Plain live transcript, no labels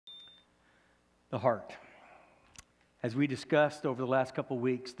The heart. As we discussed over the last couple of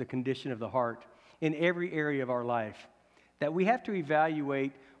weeks, the condition of the heart in every area of our life, that we have to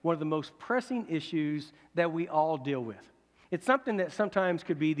evaluate one of the most pressing issues that we all deal with. It's something that sometimes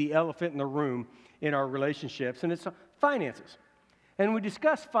could be the elephant in the room in our relationships, and it's finances. And when we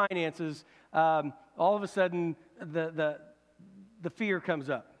discuss finances, all of a sudden the fear comes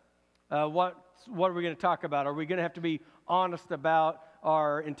up. What are we going to talk about? Are we going to have to be honest about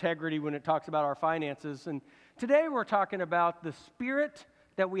our integrity when it talks about our finances? And today we're talking about the spirit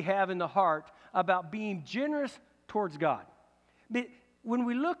that we have in the heart about being generous towards God. But when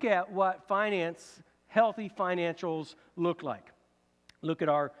we look at what healthy financials look like, look at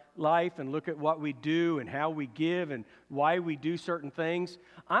our life and look at what we do and how we give and why we do certain things,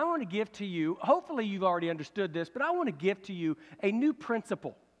 I want to give to you, hopefully you've already understood this, but I want to give to you a new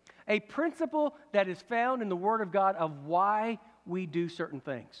principle. A principle that is found in the Word of God of why we do certain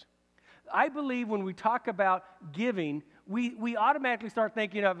things. I believe when we talk about giving, we automatically start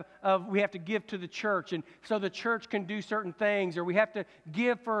thinking of we have to give to the church, and so the church can do certain things, or we have to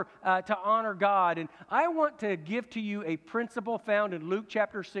give to honor God. And I want to give to you a principle found in Luke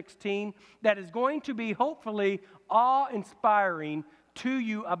chapter 16 that is going to be hopefully awe-inspiring to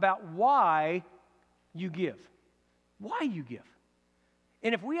you about why you give. Why you give.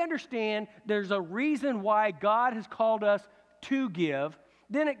 And if we understand there's a reason why God has called us to give,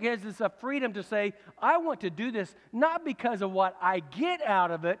 then it gives us a freedom to say, I want to do this not because of what I get out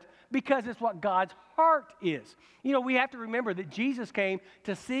of it, because it's what God's heart is. You know, we have to remember that Jesus came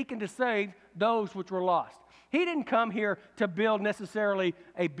to seek and to save those which were lost. He didn't come here to build necessarily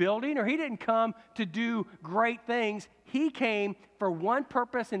a building, or he didn't come to do great things. He came for one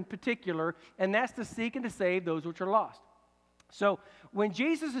purpose in particular, and that's to seek and to save those which are lost. So when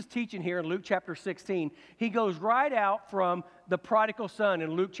Jesus is teaching here in Luke chapter 16, he goes right out from the prodigal son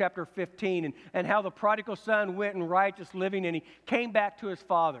in Luke chapter 15 and how the prodigal son went in righteous living and he came back to his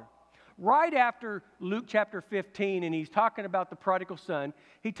father. Right after Luke chapter 15, and he's talking about the prodigal son,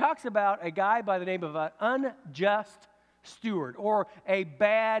 he talks about a guy by the name of an unjust steward or a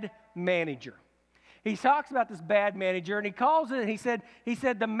bad manager. He talks about this bad manager, and he calls it, he said,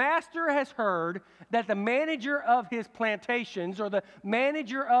 the master has heard that the manager of his plantations, or the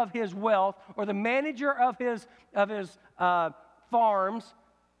manager of his wealth, or the manager of his farms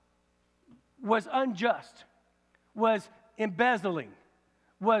was unjust, was embezzling,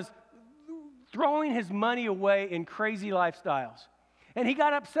 was throwing his money away in crazy lifestyles. And he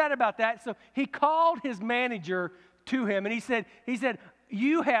got upset about that, so he called his manager to him, and he said,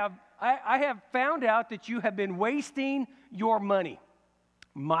 I have found out that you have been wasting your money,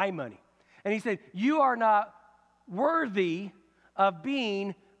 my money. And he said, you are not worthy of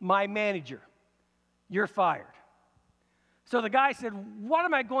being my manager. You're fired. So the guy said, what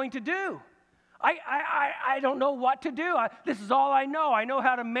am I going to do? I don't know what to do. This is all I know. I know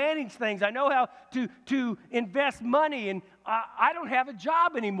how to manage things. I know how to invest money, and I don't have a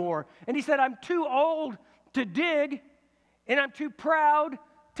job anymore. And he said, I'm too old to dig, and I'm too proud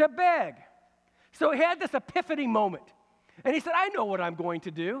to beg. So he had this epiphany moment. And he said, I know what I'm going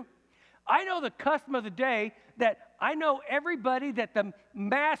to do. I know the custom of the day, that I know everybody that the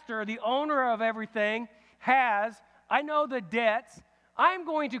master, the owner of everything, has. I know the debts. I'm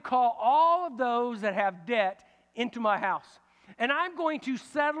going to call all of those that have debt into my house. And I'm going to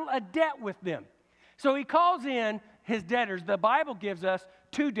settle a debt with them. So he calls in his debtors. The Bible gives us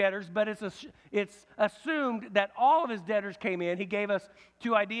 2 debtors, but it's assumed that all of his debtors came in. He gave us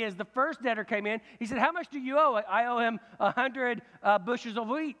 2 ideas. The first debtor came in. He said, how much do you owe? I owe him 100 bushels of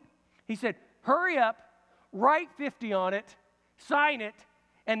wheat. He said, hurry up, write 50 on it, sign it,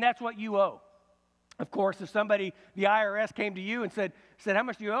 and that's what you owe. Of course, if somebody, the IRS came to you and said, how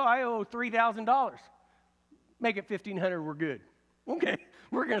much do you owe? I owe $3,000. Make it $1,500, we're good. Okay,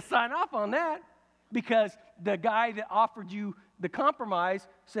 we're going to sign off on that because the guy that offered you the compromise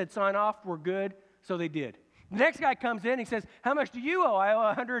said, sign off, we're good, so they did. The next guy comes in, he says, how much do you owe? I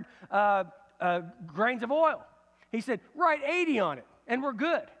owe 100 grains of oil. He said, write 80 on it, and we're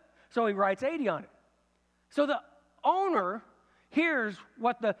good. So he writes 80 on it. So the owner hears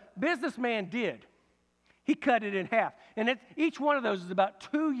what the businessman did. He cut it in half. And each one of those is about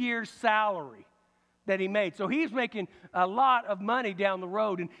 2 years' salary that he made. So he's making a lot of money down the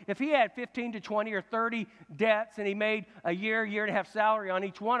road. And if he had 15 to 20 or 30 debts and he made a year and a half salary on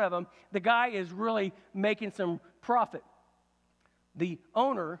each one of them, the guy is really making some profit. The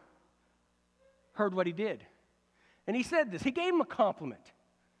owner heard what he did. And he said this. He gave him a compliment.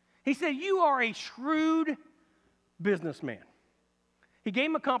 He said, you are a shrewd businessman. He gave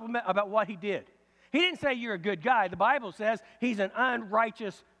him a compliment about what he did. He didn't say you're a good guy. The Bible says he's an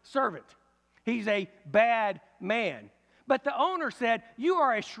unrighteous servant. He's a bad man. But the owner said, you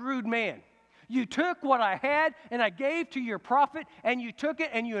are a shrewd man. You took what I had and I gave to your prophet, and you took it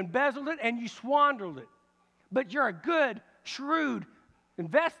and you embezzled it and you squandered it. But you're a good, shrewd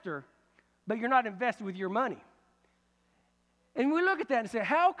investor, but you're not invested with your money. And we look at that and say,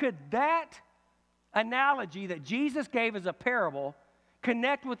 how could that analogy that Jesus gave as a parable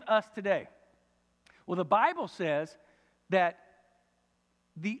connect with us today? Well, the Bible says that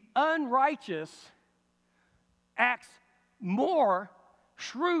the unrighteous acts more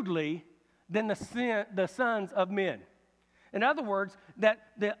shrewdly than the sons of men. In other words, that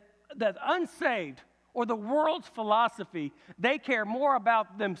the unsaved or the world's philosophy, they care more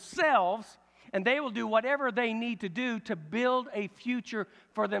about themselves, and they will do whatever they need to do to build a future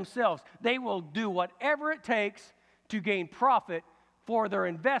for themselves. They will do whatever it takes to gain profit for their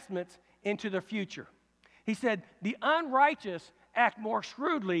investments into their future. He said, the unrighteous act more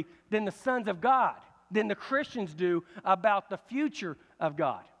shrewdly than the sons of God, than the Christians do about the future of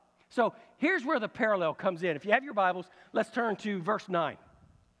God. So here's where the parallel comes in. If you have your Bibles, let's turn to verse 9.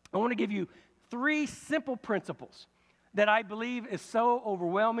 I want to give you 3 simple principles that I believe is so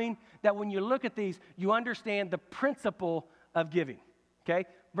overwhelming that when you look at these, you understand the principle of giving. Okay?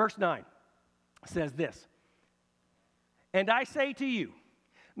 Verse 9 says this, and I say to you,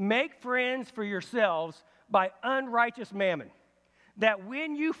 make friends for yourselves by unrighteous mammon, that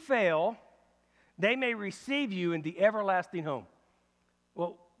when you fail, they may receive you in the everlasting home.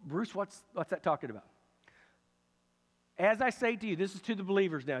 Well, Bruce, what's that talking about? As I say to you, this is to the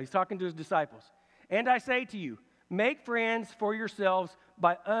believers now. He's talking to his disciples. And I say to you, make friends for yourselves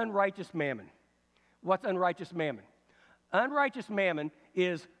by unrighteous mammon. What's unrighteous mammon? Unrighteous mammon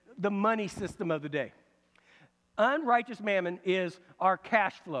is the money system of the day. Unrighteous mammon is our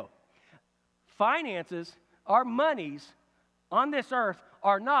cash flow. Finances, our monies on this earth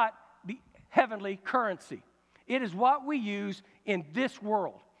are not the heavenly currency. It is what we use in this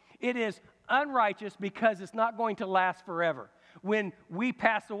world. It is unrighteous because it's not going to last forever. When we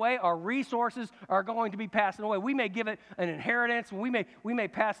pass away, our resources are going to be passing away. We may give it an inheritance, we may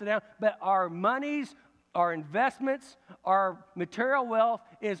pass it down, but our monies, our investments, our material wealth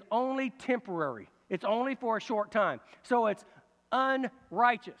is only temporary. It's only for a short time. So it's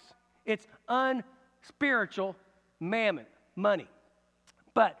unrighteous. It's unspiritual mammon, money.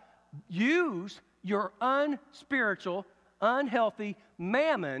 But use your unspiritual, unhealthy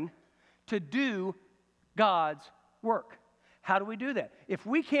mammon to do God's work. How do we do that? If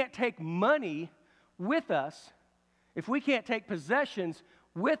we can't take money with us, if we can't take possessions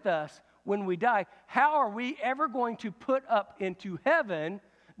with us when we die, how are we ever going to put up into heaven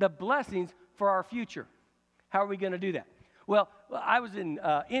the blessings for our future? How are we going to do that? Well, I was in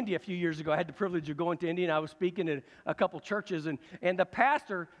India a few years ago. I had the privilege of going to India, and I was speaking at a couple churches, and the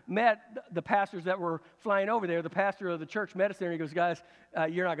pastor met the pastors that were flying over there. The pastor of the church met us there, and he goes, guys,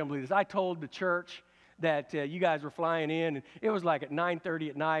 you're not going to believe this. I told the church that you guys were flying in, and it was like at 9:30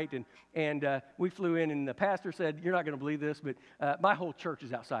 at night, and we flew in, and the pastor said, you're not going to believe this, but my whole church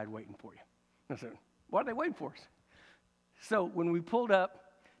is outside waiting for you. I said, what are they waiting for us? So when we pulled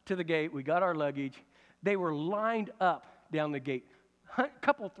up to the gate, we got our luggage. They were lined up down the gate, a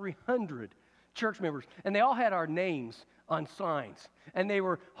couple, 300 church members, and they all had our names on signs, and they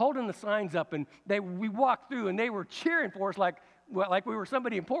were holding the signs up, and we walked through, and they were cheering for us like we were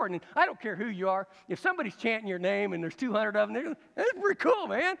somebody important. And I don't care who you are. If somebody's chanting your name and there's 200 of them, that's pretty cool,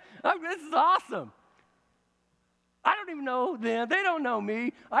 man. This is awesome. I don't even know them. They don't know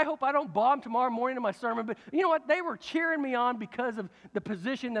me. I hope I don't bomb tomorrow morning in my sermon. But you know what? They were cheering me on because of the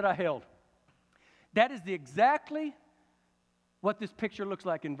position that I held. That is exactly what this picture looks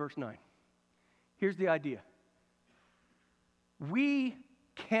like in verse 9. Here's the idea. We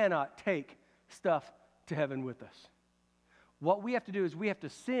cannot take stuff to heaven with us. What we have to do is we have to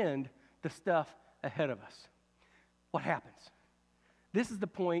send the stuff ahead of us. What happens? This is the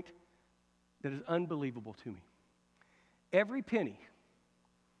point that is unbelievable to me. Every penny,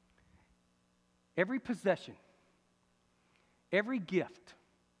 every possession, every gift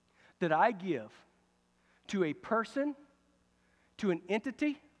that I give to a person, to an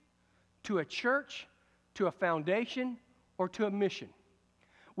entity, to a church, to a foundation, or to a mission,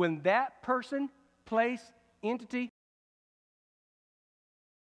 when that person, place, entity,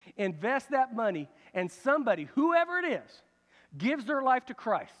 invest that money and somebody, whoever it is, gives their life to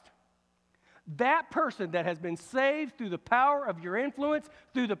Christ, that person that has been saved through the power of your influence,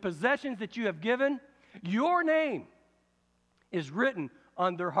 through the possessions that you have given, your name is written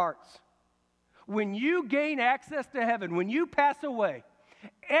on their hearts. When you gain access to heaven, when you pass away,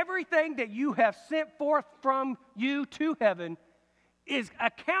 everything that you have sent forth from you to heaven is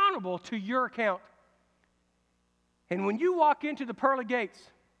accountable to your account. And when you walk into the pearly gates,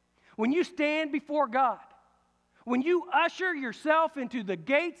 when you stand before God, when you usher yourself into the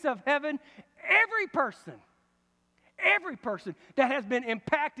gates of heaven, every person that has been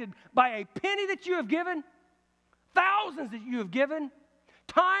impacted by a penny that you have given, thousands that you have given,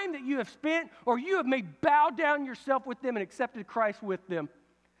 time that you have spent, or you have made bow down yourself with them and accepted Christ with them,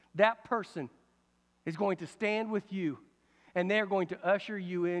 that person is going to stand with you, and they're going to usher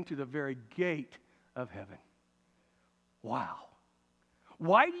you into the very gate of heaven. Wow.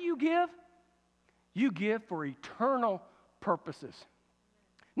 Why do you give? You give for eternal purposes,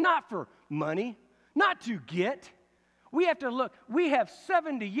 not for money, not to get. We have to look. We have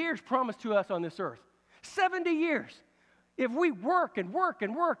 70 years promised to us on this earth. 70 years. If we work and work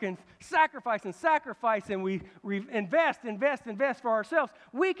and work and sacrifice and we invest for ourselves,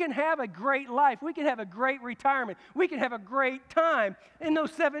 we can have a great life. We can have a great retirement. We can have a great time in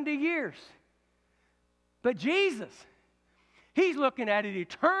those 70 years. But Jesus, He's looking at an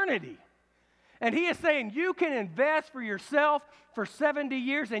eternity. And He is saying you can invest for yourself for 70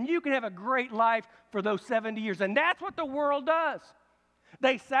 years and you can have a great life for those 70 years. And that's what the world does.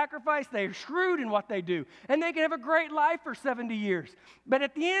 They sacrifice, they're shrewd in what they do, and they can have a great life for 70 years. But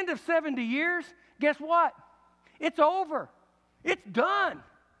at the end of 70 years, guess what? It's over. It's done.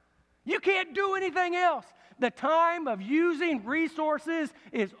 You can't do anything else. The time of using resources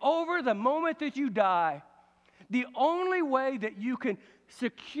is over the moment that you die. The only way that you can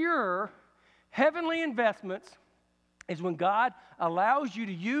secure heavenly investments is when God allows you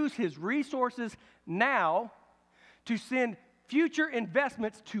to use His resources now to send future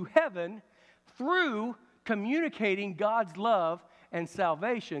investments to heaven through communicating God's love and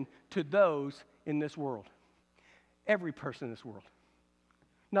salvation to those in this world. Every person in this world.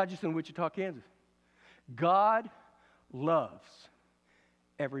 Not just in Wichita, Kansas. God loves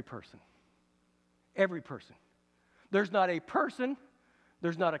every person. Every person. There's not a person,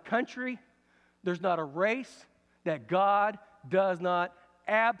 there's not a country, there's not a race that God does not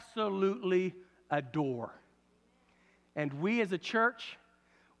absolutely adore. And we as a church,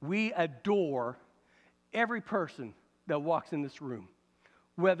 we adore every person that walks in this room.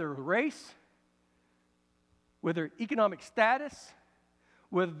 Whether race, whether economic status,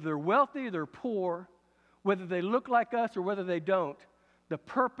 whether they're wealthy or they're poor, whether they look like us or whether they don't, the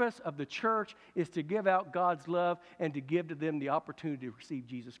purpose of the church is to give out God's love and to give to them the opportunity to receive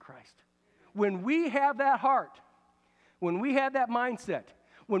Jesus Christ. When we have that heart, when we have that mindset,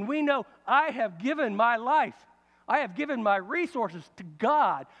 when we know I have given my life, I have given my resources to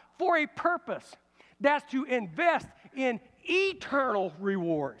God for a purpose, that's to invest in eternal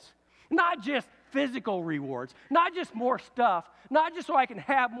rewards, not just physical rewards, not just more stuff, not just so I can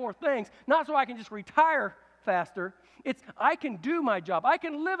have more things, not so I can just retire faster. It's I can do my job. I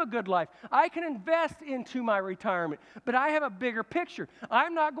can live a good life. I can invest into my retirement. But I have a bigger picture.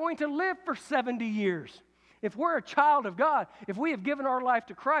 I'm not going to live for 70 years. If we're a child of God, if we have given our life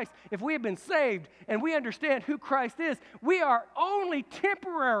to Christ, if we have been saved and we understand who Christ is, we are only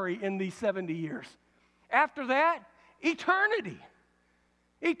temporary in these 70 years. After that, eternity.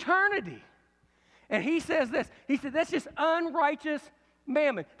 Eternity. And He says this. He said, that's just unrighteous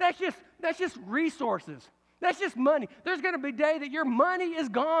mammon. That's just resources. That's just money. There's going to be a day that your money is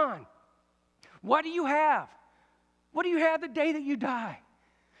gone. What do you have? What do you have the day that you die?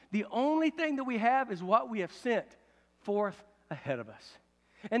 The only thing that we have is what we have sent forth ahead of us.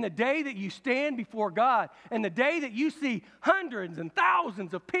 And the day that you stand before God, and the day that you see hundreds and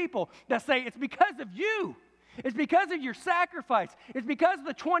thousands of people that say, it's because of you. It's because of your sacrifice. It's because of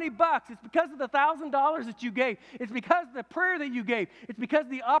the $20. It's because of the $1,000 that you gave. It's because of the prayer that you gave. It's because of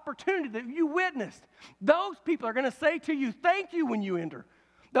the opportunity that you witnessed. Those people are going to say to you, thank you when you enter.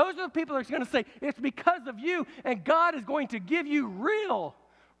 Those are the people that are going to say, it's because of you, and God is going to give you real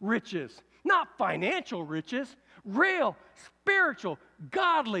riches. Not financial riches, real, spiritual,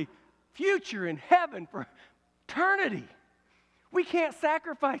 godly future in heaven for eternity. We can't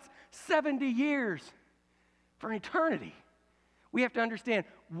sacrifice 70 years for eternity. We have to understand,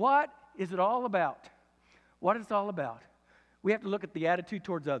 what is it all about? What is it all about? We have to look at the attitude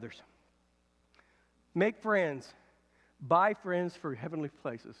towards others. Make friends. Buy friends for heavenly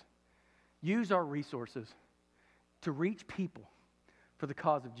places. Use our resources to reach people for the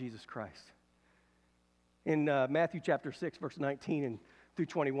cause of Jesus Christ. In Matthew chapter 6, verse 19 and through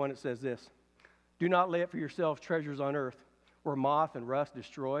 21, it says this: do not lay up for yourselves treasures on earth, where moth and rust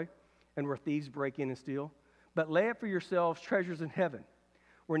destroy, and where thieves break in and steal. But lay up for yourselves treasures in heaven,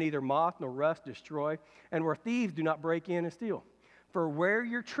 where neither moth nor rust destroy, and where thieves do not break in and steal. For where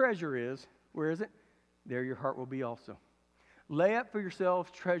your treasure is, where is it? There your heart will be also. lay up for yourselves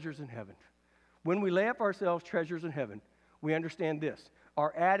treasures in heaven. When we lay up ourselves treasures in heaven, we understand this,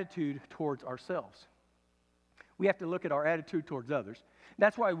 our attitude towards ourselves. We have to look at our attitude towards others.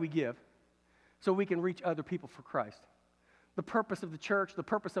 That's why we give, so we can reach other people for Christ. The purpose of the church, the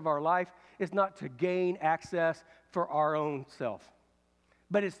purpose of our life is not to gain access for our own self,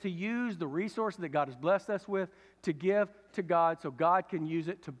 but it's to use the resources that God has blessed us with to give to God so God can use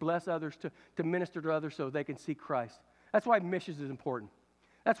it to bless others, to minister to others so they can see Christ. That's why missions is important.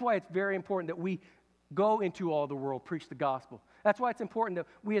 That's why it's very important that we go into all the world, preach the gospel. That's why it's important that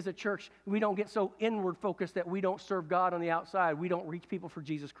we as a church, we don't get so inward focused that we don't serve God on the outside. We don't reach people for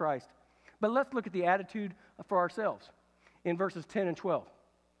Jesus Christ. But let's look at the attitude for ourselves in verses 10 and 12.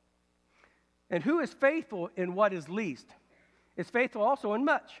 And who is faithful in what is least is faithful also in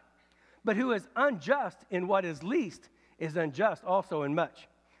much. But who is unjust in what is least is unjust also in much.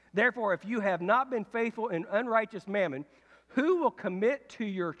 Therefore, if you have not been faithful in unrighteous mammon, who will commit to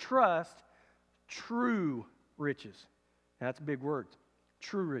your trust true riches? Now, that's a big word.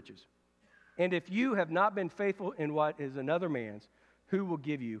 True riches. And if you have not been faithful in what is another man's, who will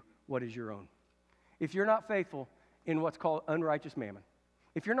give you what is your own? If you're not faithful in what's called unrighteous mammon,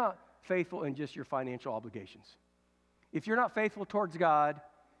 if you're not faithful in just your financial obligations, if you're not faithful towards God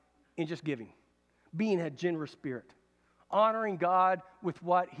in just giving, being a generous spirit, honoring God with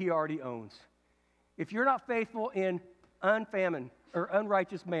what he already owns, if you're not faithful in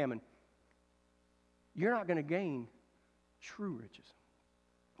unrighteous mammon, you're not going to gain true riches.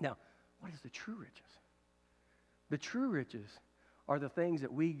 Now, what is the true riches? The true riches are the things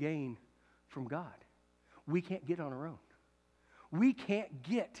that we gain from God. We can't get on our own. We can't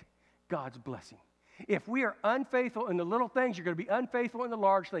get God's blessing. If we are unfaithful in the little things, you're going to be unfaithful in the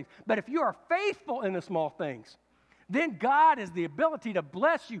large things. But if you are faithful in the small things, then God has the ability to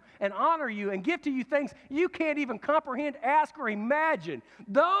bless you and honor you and give to you things you can't even comprehend, ask, or imagine.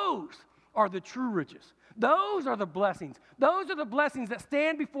 Those are the true riches. Those are the blessings. Those are the blessings that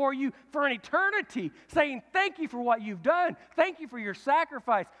stand before you for an eternity, saying, thank you for what you've done. Thank you for your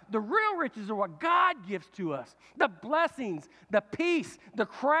sacrifice. The real riches are what God gives to us. The blessings, the peace, the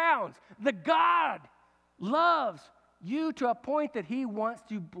crowns. The God loves you to a point that he wants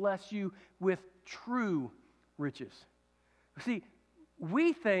to bless you with true riches. See,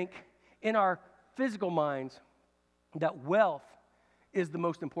 we think in our physical minds that wealth is the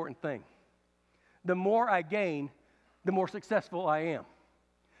most important thing. The more I gain, the more successful I am.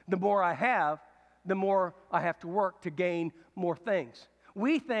 The more I have, the more I have to work to gain more things.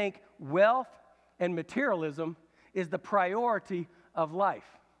 We think wealth and materialism is the priority of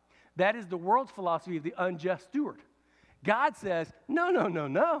life. That is the world's philosophy of the unjust steward. God says, no, no, no,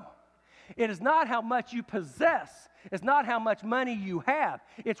 no. It is not how much you possess. It's not how much money you have.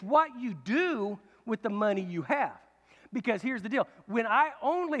 It's what you do with the money you have. Because here's the deal. When I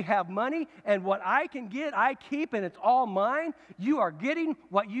only have money and what I can get, I keep and it's all mine, you are getting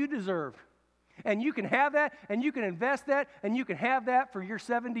what you deserve. And you can have that, and you can invest that, and you can have that for your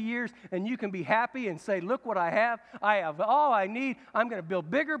 70 years, and you can be happy and say, look what I have. I have all I need. I'm going to build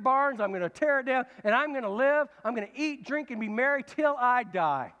bigger barns. I'm going to tear it down, and I'm going to live. I'm going to eat, drink, and be merry till I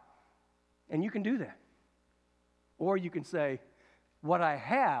die. And you can do that. Or you can say, what I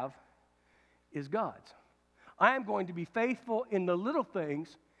have is God's. I am going to be faithful in the little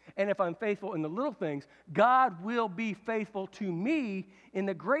things, and if I'm faithful in the little things, God will be faithful to me in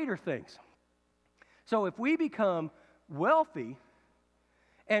the greater things. So if we become wealthy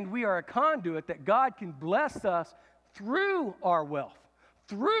and we are a conduit that God can bless us through our wealth,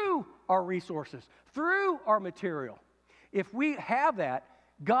 through our resources, through our material, if we have that,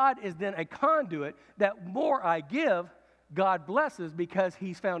 God is then a conduit that more I give, God blesses because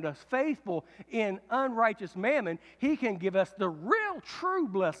he's found us faithful in unrighteous mammon. He can give us the real true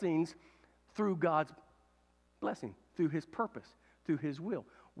blessings through God's blessing, through his purpose, through his will.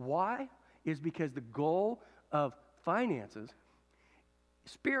 Why? Is because the goal of finances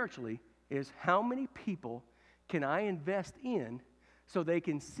spiritually is how many people can I invest in so they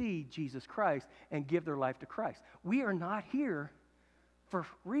can see Jesus Christ and give their life to Christ. We are not here for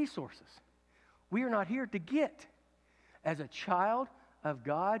resources. We are not here to get. As a child of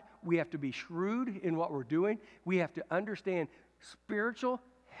God, we have to be shrewd in what we're doing. We have to understand spiritual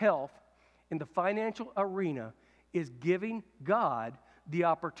health in the financial arena is giving God the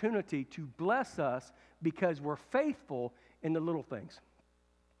opportunity to bless us because we're faithful in the little things.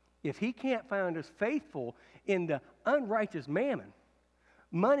 If he can't find us faithful in the unrighteous mammon,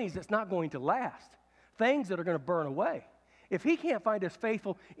 monies that's not going to last, things that are going to burn away, if he can't find us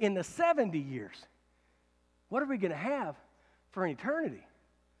faithful in the 70 years, what are we going to have for an eternity?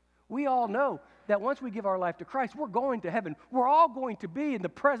 We all know that once we give our life to Christ, we're going to heaven. We're all going to be in the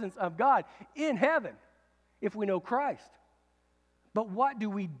presence of God in heaven if we know Christ. But what do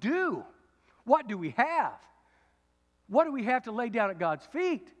we do? What do we have? What do we have to lay down at God's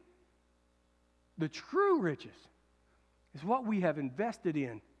feet? The true riches is what we have invested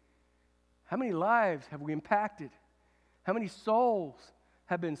in. How many lives have we impacted? How many souls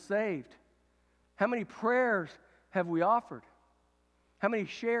have been saved? How many prayers have we offered? How many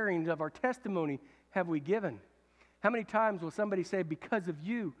sharings of our testimony have we given? How many times will somebody say, because of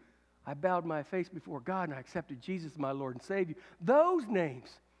you, I bowed my face before God and I accepted Jesus as my Lord and Savior? Those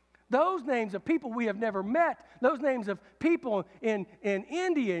names of people we have never met, those names of people in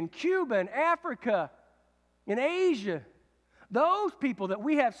India, in Cuba, in Africa, in Asia, those people that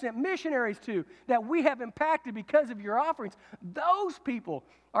we have sent missionaries to, that we have impacted because of your offerings, those people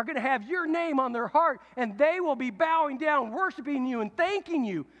are going to have your name on their heart, and they will be bowing down, worshiping you, and thanking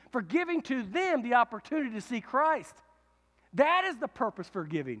you for giving to them the opportunity to see Christ. That is the purpose for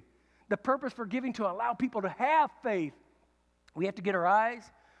giving. The purpose for giving to allow people to have faith. We have to get our eyes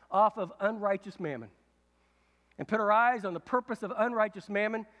off of unrighteous mammon and put our eyes on the purpose of unrighteous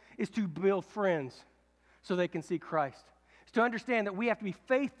mammon is to build friends so they can see Christ. It's to understand that we have to be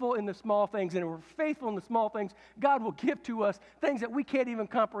faithful in the small things, and if we're faithful in the small things, God will give to us things that we can't even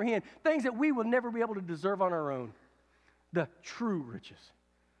comprehend, things that we will never be able to deserve on our own. The true riches,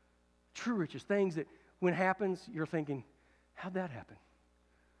 things that when it happens, you're thinking, how'd that happen?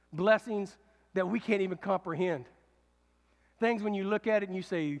 Blessings that we can't even comprehend. Things when you look at it and you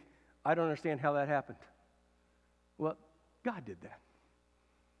say, I don't understand how that happened. Well, God did that.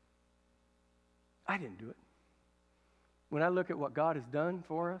 I didn't do it. When I look at what God has done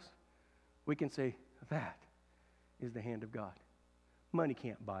for us, we can say, that is the hand of God. Money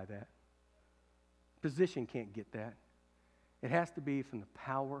can't buy that. Position can't get that. It has to be from the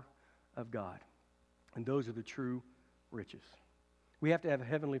power of God. And those are the true riches. We have to have a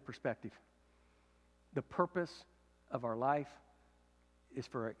heavenly perspective. The purpose of our life is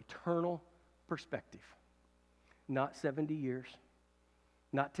for an eternal perspective. Not 70 years,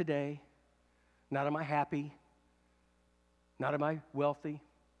 not today, not am I happy, not am I wealthy.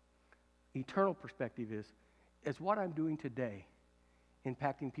 Eternal perspective is what I'm doing today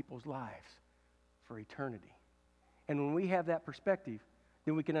impacting people's lives for eternity. And when we have that perspective,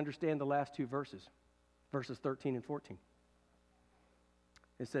 then we can understand the last two verses 13 and 14.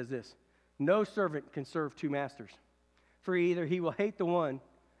 It says this, no servant can serve two masters, for either he will hate the one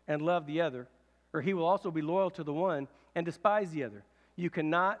and love the other, or he will also be loyal to the one and despise the other. You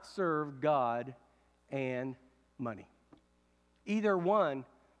cannot serve God and money. Either one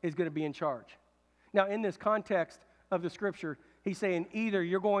is going to be in charge. Now, in this context of the scripture, he's saying either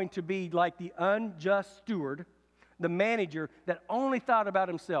you're going to be like the unjust steward, the manager that only thought about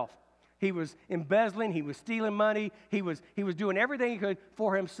himself. He was embezzling, he was stealing money, he was doing everything he could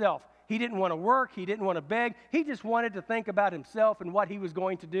for himself. He didn't want to work, he didn't want to beg, he just wanted to think about himself and what he was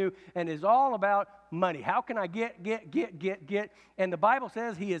going to do, and is all about money. How can I get? And the Bible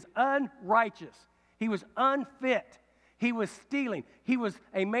says he is unrighteous. He was unfit. He was stealing. He was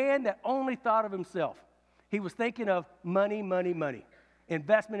a man that only thought of himself. He was thinking of money.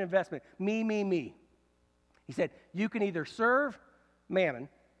 Investment. Me. He said, you can either serve mammon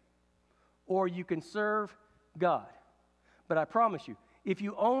or you can serve God. But I promise you, if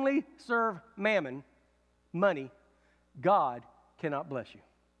you only serve mammon, money, God cannot bless you.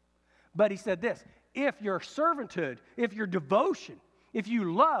 But he said this, if your servanthood, if your devotion, if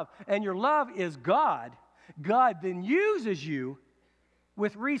you love, and your love is God, God then uses you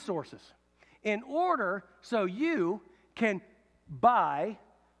with resources in order so you can buy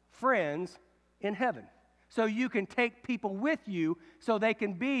friends in heaven. So you can take people with you so they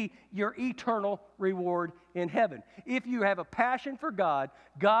can be your eternal reward in heaven. If you have a passion for God,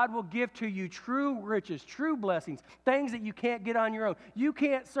 God will give to you true riches, true blessings, things that you can't get on your own. You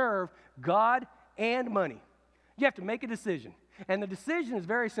can't serve God and money. You have to make a decision. And the decision is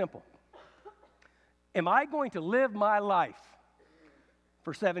very simple. Am I going to live my life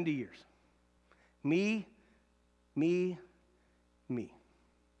for 70 years? Me.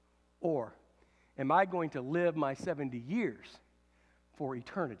 Or am I going to live my 70 years for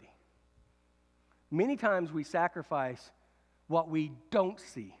eternity? Many times we sacrifice what we don't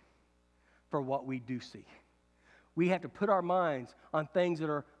see for what we do see. We have to put our minds on things that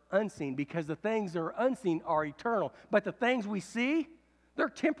are unseen because the things that are unseen are eternal. But the things we see, they're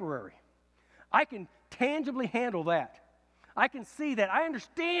temporary. I can tangibly handle that. I can see that. I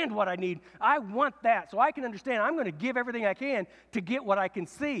understand what I need. I want that. So I can understand I'm going to give everything I can to get what I can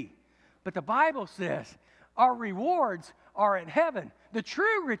see. But the Bible says our rewards are in heaven. The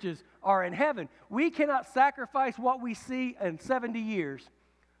true riches are in heaven. We cannot sacrifice what we see in 70 years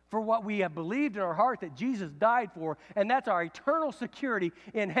for what we have believed in our heart that Jesus died for, and that's our eternal security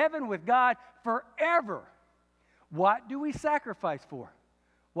in heaven with God forever. What do we sacrifice for?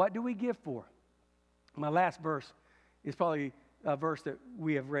 What do we give for? My last verse is probably a verse that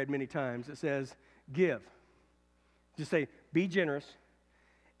we have read many times. It says, give. Just say, be generous,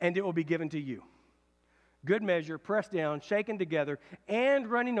 and it will be given to you. Good measure, pressed down, shaken together, and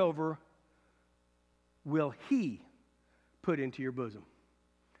running over, will He put into your bosom.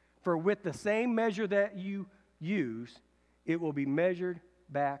 For with the same measure that you use, it will be measured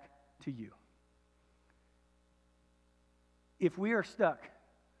back to you. If we are stuck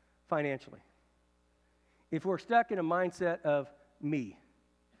financially, if we're stuck in a mindset of me,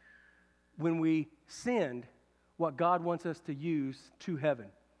 when we send what God wants us to use to heaven,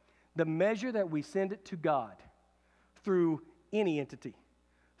 the measure that we send it to God through any entity,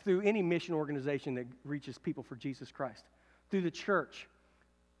 through any mission organization that reaches people for Jesus Christ, through the church,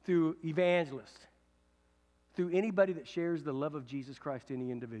 through evangelists, through anybody that shares the love of Jesus Christ to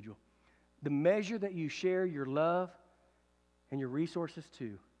any individual, the measure that you share your love and your resources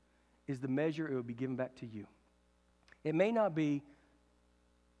to is the measure it will be given back to you. It may not be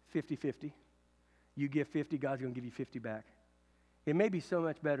 50-50. You give 50, God's going to give you 50 back. It may be so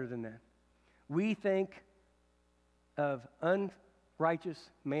much better than that. We think of unrighteous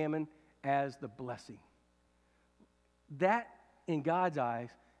mammon as the blessing. That, in God's eyes,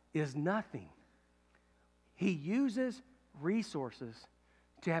 is nothing. He uses resources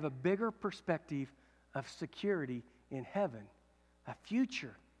to have a bigger perspective of security in heaven, a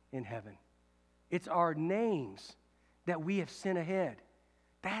future in heaven. It's our names that we have sent ahead.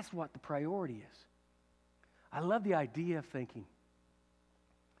 That's what the priority is. I love the idea of thinking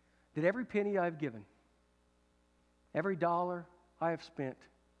that every penny I've given, every dollar I have spent,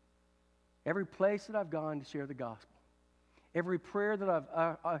 every place that I've gone to share the gospel, every prayer that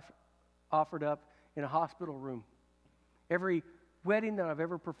I've offered up in a hospital room, every wedding that I've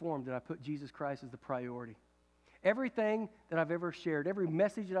ever performed, that I put Jesus Christ as the priority, everything that I've ever shared, every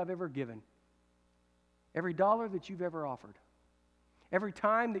message that I've ever given, every dollar that you've ever offered, every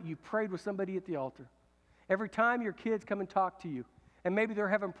time that you prayed with somebody at the altar, every time your kids come and talk to you, and maybe they're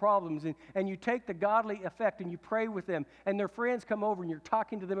having problems, and you take the godly effect and you pray with them, and their friends come over and you're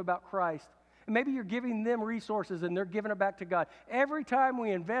talking to them about Christ, and maybe you're giving them resources and they're giving it back to God. Every time we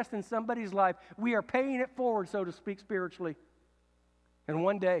invest in somebody's life, we are paying it forward, so to speak, spiritually. And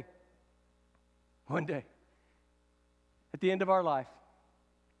one day, at the end of our life,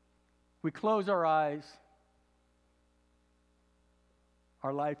 we close our eyes,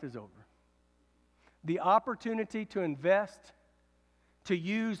 our life is over. The opportunity to invest, to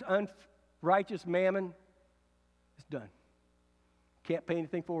use unrighteous mammon is done. Can't pay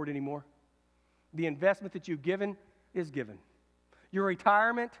anything forward anymore. The investment that you've given is given. Your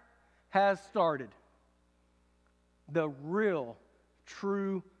retirement has started. The real,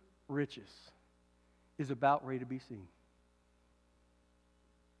 true riches is about ready to be seen.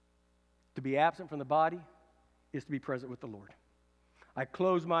 To be absent from the body is to be present with the Lord. I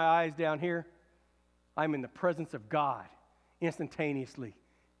close my eyes down here. I'm in the presence of God instantaneously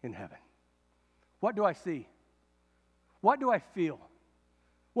in heaven. What do I see? What do I feel?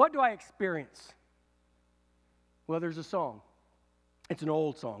 What do I experience? Well, there's a song. It's an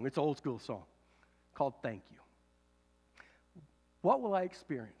old song. It's an old school song called Thank You. What will I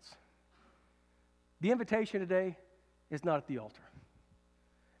experience? The invitation today is not at the altar.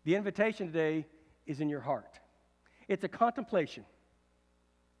 The invitation today is in your heart. It's a contemplation.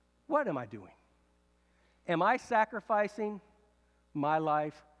 What am I doing? Am I sacrificing my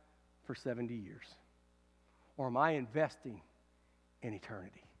life for 70 years? Or am I investing in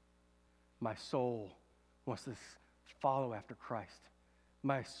eternity? My soul wants to follow after Christ.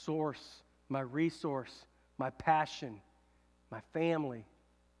 My source, my resource, my passion, my family,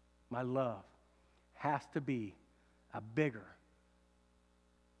 my love has to be a bigger,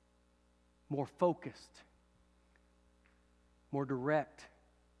 more focused, more direct.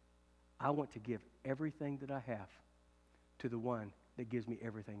 I want to give everything that I have to the one that gives me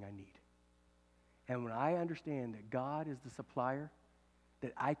everything I need. And when I understand that God is the supplier,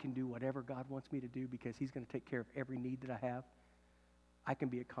 that I can do whatever God wants me to do because He's going to take care of every need that I have, I can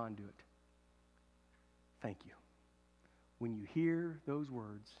be a conduit. Thank you. When you hear those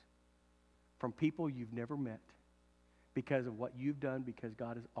words from people you've never met because of what you've done, because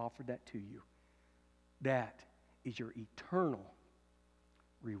God has offered that to you, that is your eternal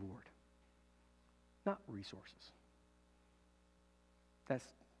reward. Not resources. That's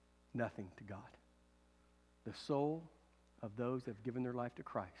nothing to God. The soul of those that have given their life to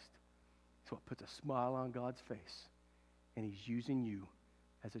Christ. It's what puts a smile on God's face. And he's using you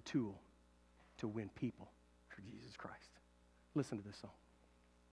as a tool to win people for Jesus Christ. Listen to this song.